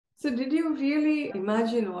So did you really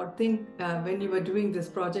imagine or think when you were doing this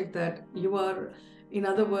project that you are, in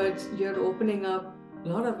other words, you're opening up a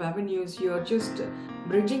lot of avenues, you're just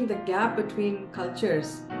bridging the gap between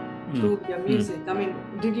cultures Mm. through your Mm. music? I mean,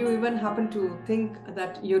 did you even happen to think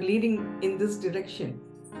that you're leading in this direction?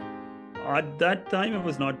 At that time, I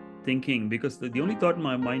was not thinking because the only thought in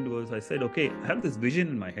my mind was I said, okay, I have this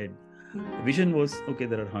vision in my head. The Mm. vision was, okay,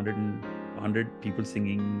 there are 100 people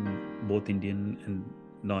singing, both Indian and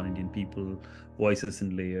non-Indian people, voices in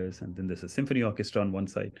layers. And then there's a symphony orchestra on one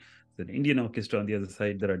side, there's an Indian orchestra on the other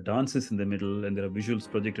side. There are dances in the middle, and there are visuals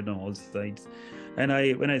projected on all sides. And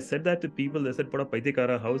when I said that to people, they said, Pada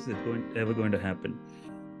Paitekara, how is it ever going to happen?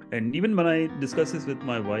 And even when I discussed this with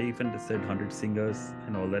my wife and they said 100 singers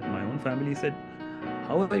and all that, my own family said,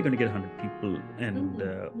 how are you going to get 100 people? And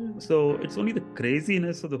Mm. Mm. so it's only the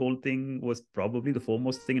craziness of the whole thing was probably the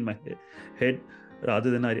foremost thing in my head, rather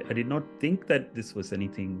than I did not think that this was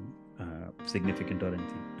anything significant or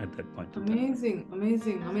anything at that point in time. Amazing,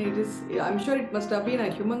 amazing. I mean, it is, I'm sure it must have been a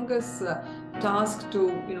humongous task to,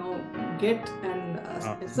 get and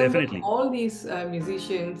assemble Definitely. all these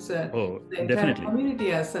musicians, Oh, the entire definitely.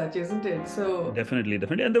 community as such, isn't it? So Definitely.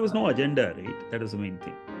 Definitely. And there was no agenda, right? That was the main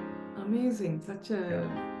thing. amazing. Such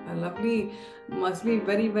Yeah. a lovely, must be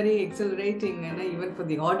very, very exhilarating, and even for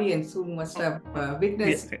the audience who must Oh, have yeah.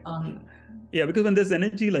 witnessed on. Yeah, because when there's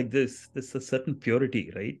energy like this, there's a certain purity,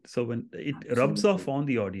 right? So when it rubs off Absolutely. on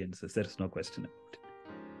the audiences, there's no question.